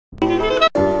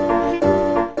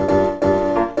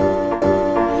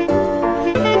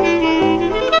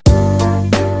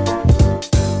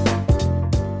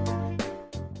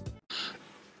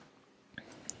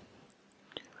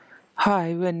Hi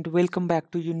and welcome back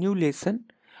to your new lesson.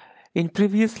 In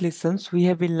previous lessons, we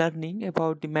have been learning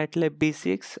about the Matlab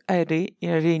basics, array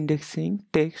indexing,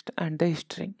 text, and the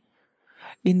string.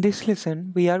 In this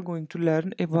lesson, we are going to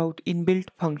learn about inbuilt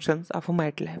functions of a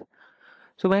Matlab.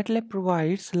 So Matlab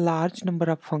provides a large number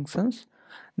of functions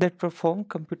that perform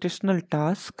computational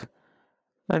tasks,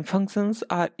 and functions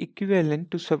are equivalent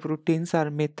to subroutines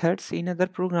or methods in other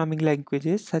programming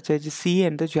languages such as C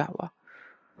and the Java.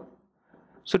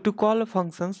 So to call a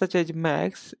function such as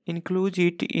max, include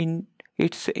it in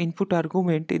its input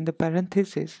argument in the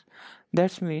parenthesis.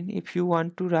 That's mean if you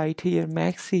want to write here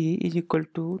max a is equal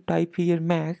to type here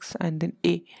max and then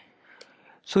a.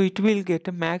 So it will get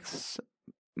a max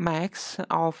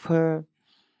of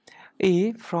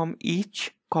a from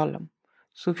each column.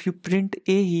 So if you print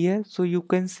a here, so you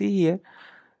can see here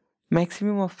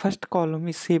maximum of first column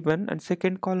is 7 and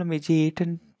second column is 8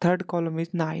 and third column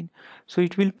is 9. So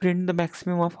it will print the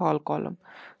maximum of all column.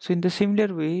 So in the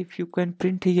similar way, if you can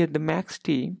print here the max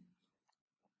t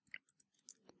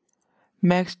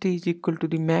is equal to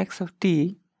the max of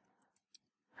t,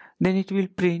 then it will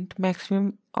print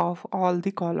maximum of all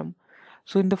the column.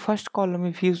 So in the first column,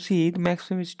 if you see, the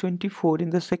maximum is 24, in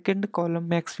the second column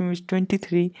maximum is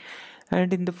 23,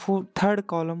 and in the third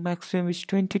column maximum is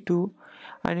 22,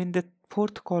 and in the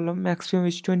fourth column maximum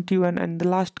is 21, and the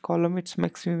last column its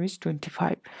maximum is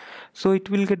 25. So it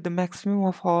will get the maximum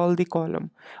of all the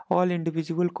column, all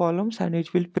individual columns, and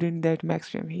it will print that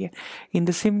maximum here. In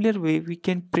the similar way, we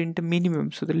can print a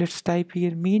minimum. So let's type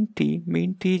here mean t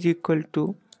is equal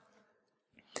to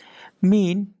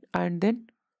mean and then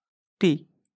t.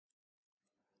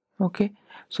 Okay,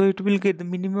 so it will get the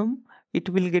minimum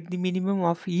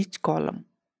of each column,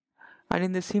 and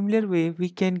in the similar way we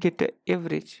can get the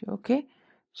average. Okay,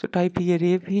 so type here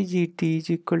avg t is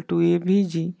equal to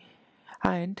avg,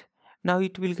 and now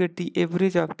it will get the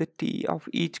average of the t of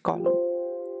each column.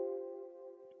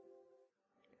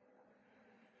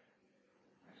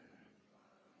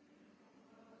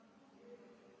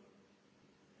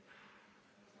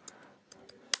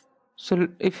 So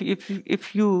if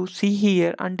you see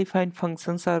here undefined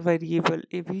functions are variable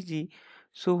avg,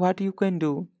 so what you can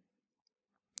do,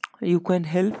 you can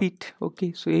help it.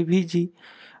 Okay, so avg,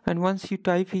 and once you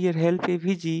type here help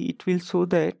avg, it will show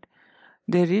that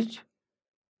there is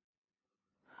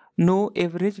no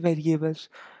average variables.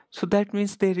 So that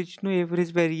means there is no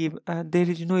average variable, there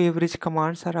is no average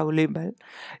commands are available.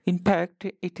 In fact,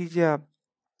 it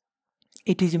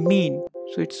is mean,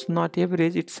 so it's not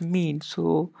average, it's mean.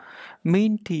 So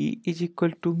mean t is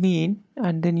equal to mean,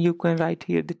 and then you can write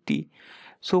here the t.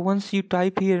 So once you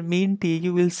type here mean t,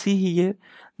 you will see here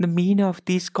the mean of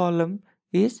this column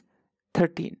is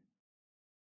 13.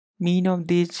 Mean of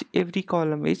this every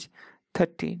column is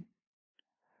 13,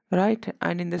 right?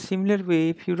 And in the similar way,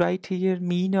 if you write here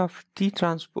mean of t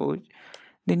transpose,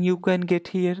 then you can get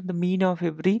here the mean of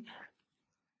every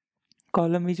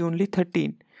column is only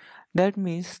 13. That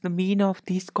means the mean of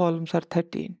these columns are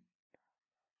 13.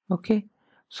 Okay,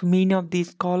 so mean of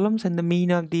these columns and the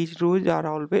mean of these rows are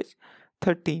always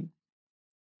 13.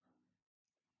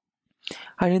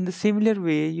 And in the similar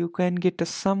way, you can get a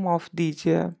sum of these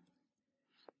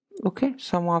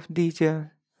sum of these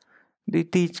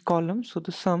columns. So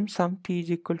the sum t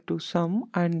is equal to sum,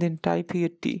 and then type here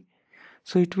t.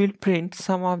 So it will print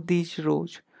sum of these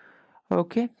rows.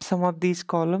 Okay, sum of these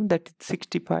column, that is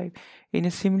 65. In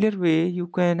a similar way, you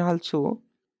can also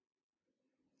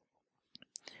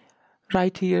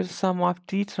write here sum of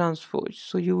t transpose.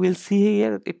 So you will see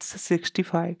here it's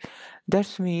 65.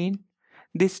 That's mean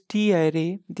this t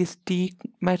array, this t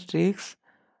matrix,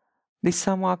 the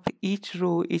sum of each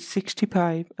row is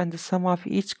 65 and the sum of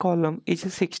each column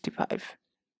is 65.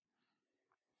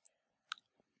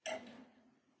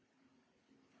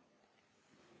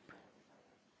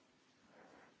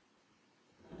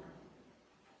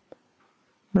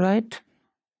 Right?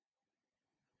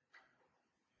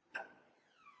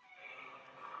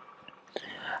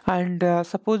 And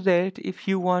suppose that if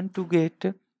you want to get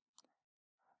the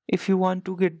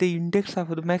index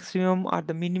of the maximum or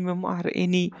the minimum or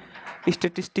any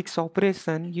statistics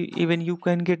operation, you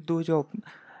can get those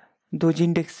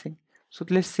indexing. So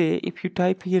let's say if you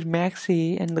type here max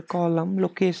a and the column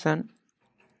location,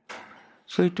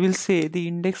 so it will say the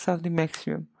index of the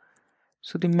maximum.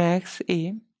 So the max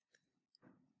a,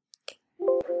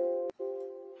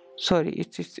 sorry,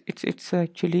 it's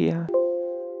actually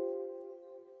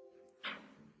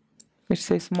it's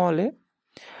a small a.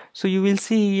 So you will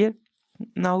see here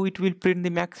now it will print the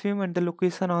maximum and the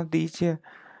location of these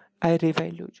array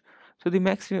values. So the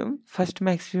first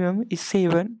maximum is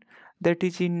 7, that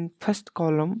is in first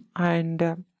column,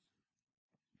 and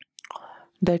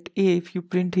that A, if you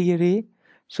print here A,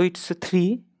 so it's a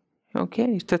 3, okay,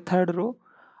 it's the third row,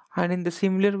 and in the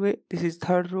similar way this is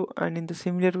third row, and in the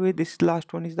similar way this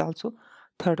last one is also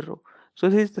third row. So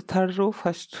this is the third row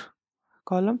first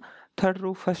column, third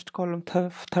row first column,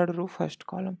 third row first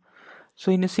column.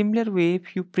 So in a similar way,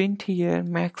 if you print here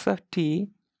max of T,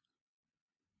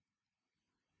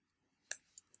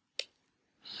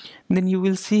 then you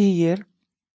will see here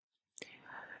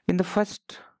in the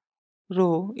first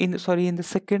row, in the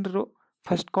second row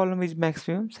first column is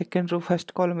maximum, second row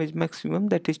first column is maximum,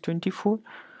 that is 24,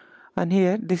 and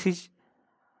here this is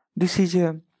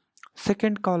a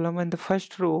second column and the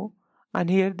first row, and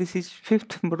here this is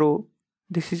fifth row,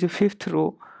 this is a fifth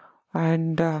row,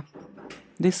 and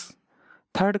this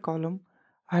third column,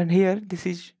 and here this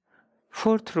is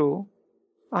fourth row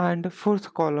and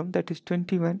fourth column, that is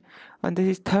 21, and this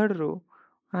is third row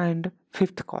and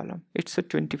fifth column, it's a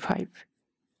 25,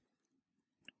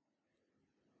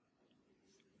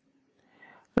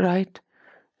 right?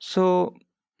 So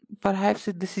perhaps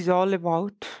this is all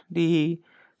about the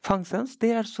functions.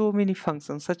 There are so many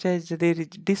functions, such as there is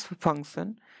this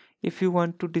function. If you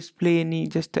want to display any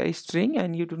just a string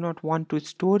and you do not want to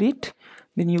store it,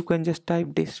 then you can just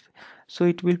type this, so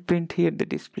it will print here the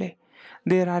display.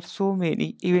 There are so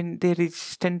many, even there is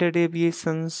standard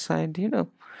deviations, and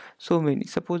so many.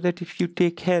 Suppose that if you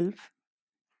take help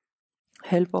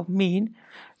of mean,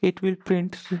 it will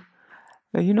print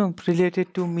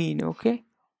related to mean, okay,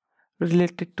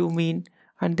 related to mean.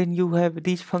 And then you have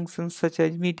these functions such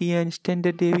as median,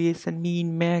 standard deviation,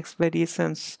 mean, max,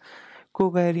 variations,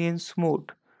 covariance,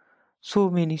 mode. So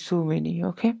many,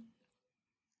 okay.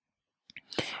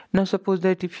 Now suppose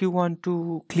that if you want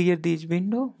to clear this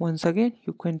window, once again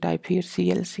you can type here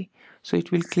CLC, so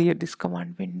it will clear this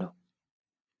command window.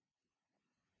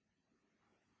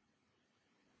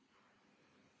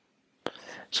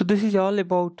 So this is all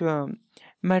about Matlab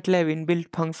inbuilt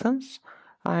functions,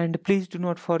 and please do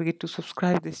not forget to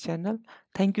subscribe this channel.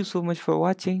 Thank you so much for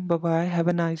watching. Bye bye, have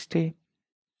a nice day.